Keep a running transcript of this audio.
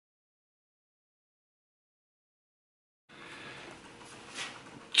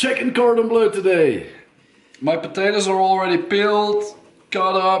Chicken cordon bleu today. My potatoes are already peeled,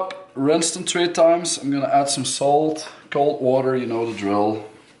 cut up, rinsed them 3 times. I'm gonna add some salt, cold water, you know the drill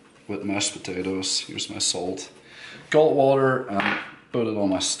with mashed potatoes. Here's my salt. Cold water and put it on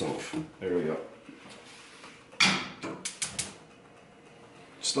my stove. There we go.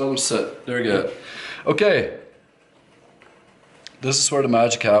 Just let them sit. They're good. Okay. This is where the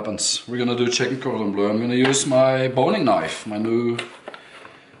magic happens. We're gonna do chicken cordon bleu. I'm gonna use my boning knife, my new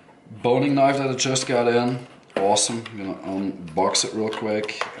boning knife that I just got in. Awesome. I'm gonna unbox it real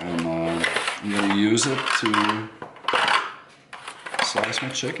quick and I'm gonna use it to slice my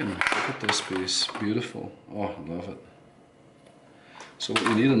chicken. Look at this piece. Beautiful. Oh, I love it. So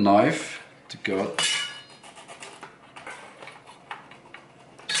you need a knife to cut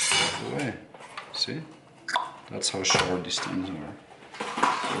stuff away. See? That's how sharp these things are.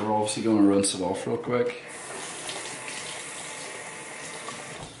 So we're obviously going to rinse it off real quick.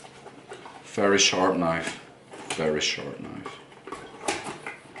 Very sharp knife. Very sharp knife.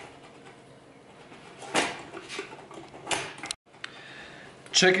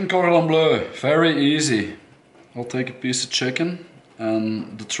 Chicken cordon bleu. Very easy. I'll take a piece of chicken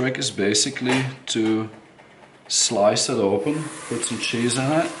and the trick is basically to slice it open, put some cheese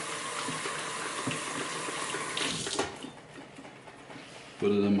in it.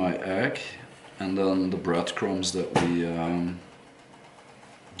 Put it in my egg and then the breadcrumbs that we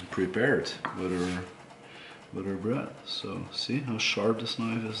prepared with our bread. So see how sharp this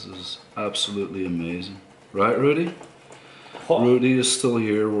knife is? This is absolutely amazing. Right, Rudy? Oh. Rudy is still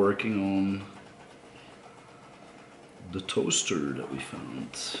here working on the toaster that we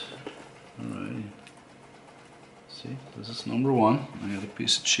found. Alrighty. See, this is number 1. I got a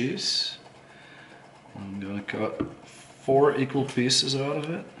piece of cheese. I'm gonna cut 4 equal pieces out of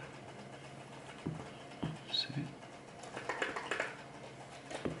it. See?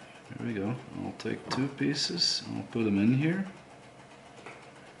 There we go. I'll take 2 pieces and I'll put them in here.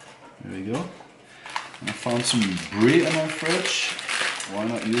 There we go. And I found some brie in my fridge. Why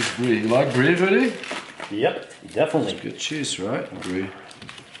not use brie? You like brie, Rudy? Yep, definitely. It's good cheese, right? Brie.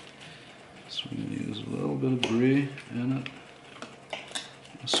 So we're going to use a little bit of brie in it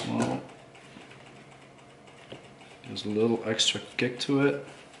as well. Gives a little extra kick to it.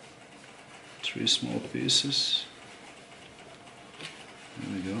 3 small pieces.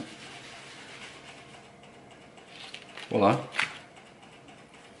 There we go. Voila.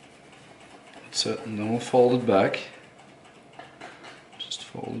 That's it, and then we'll fold it back. Just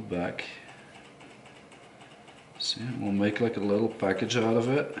fold it back. See, we'll make like a little package out of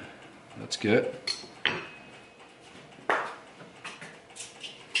it. That's good.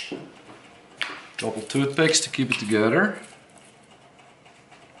 Couple toothpicks to keep it together.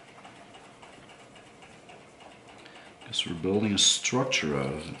 Guess we're building a structure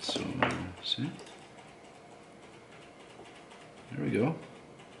out of it. So see, there we go.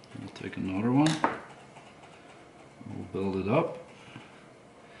 We'll take another one. We'll build it up.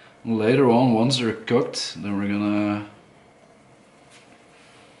 And later on, once they're cooked, then we're gonna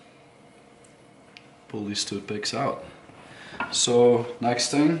pull these toothpicks out. So next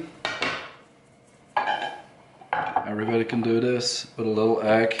thing. Everybody can do this. Put a little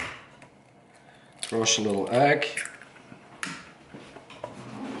egg, crush a little egg.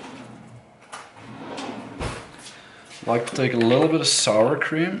 Like to take a little bit of sour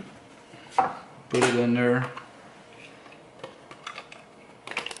cream, put it in there.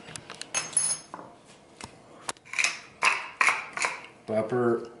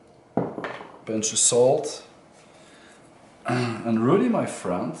 Pepper, pinch of salt. And Rudy, my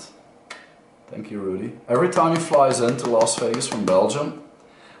friend, thank you, Rudy. Every time he flies into Las Vegas from Belgium,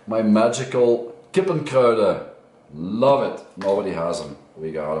 my magical kippenkruiden, love it. Nobody has them.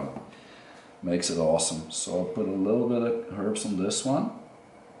 We got them. Makes it awesome. So I'll put a little bit of herbs on this one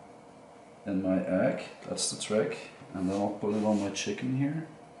in my egg. That's the trick. And then I'll put it on my chicken here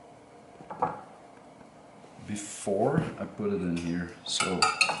before I put it in here. So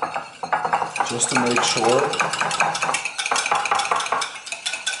just to make sure.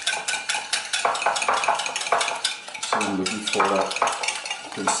 I'm looking for that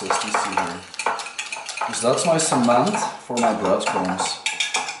consistency here. Because that's my cement for my breadcrumbs.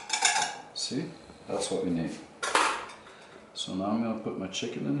 See? That's what we need. So now I'm going to put my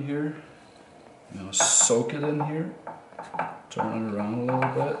chicken in here. I'm going to soak it in here. Turn it around a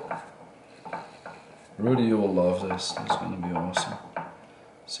little bit. Rudy, you will love this. This is going to be awesome.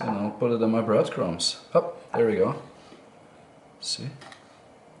 See, and I'll put it in my breadcrumbs. Up, there we go. See?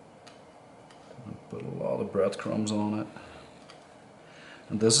 Put a lot of breadcrumbs on it.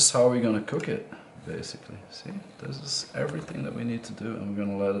 And this is how we're going to cook it. basically. See, this is everything that we need to do, and we're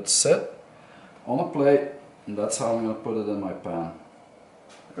gonna let it sit on a plate, and that's how I'm gonna put it in my pan.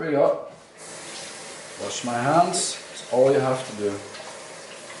 There we go. Wash my hands, that's all you have to do.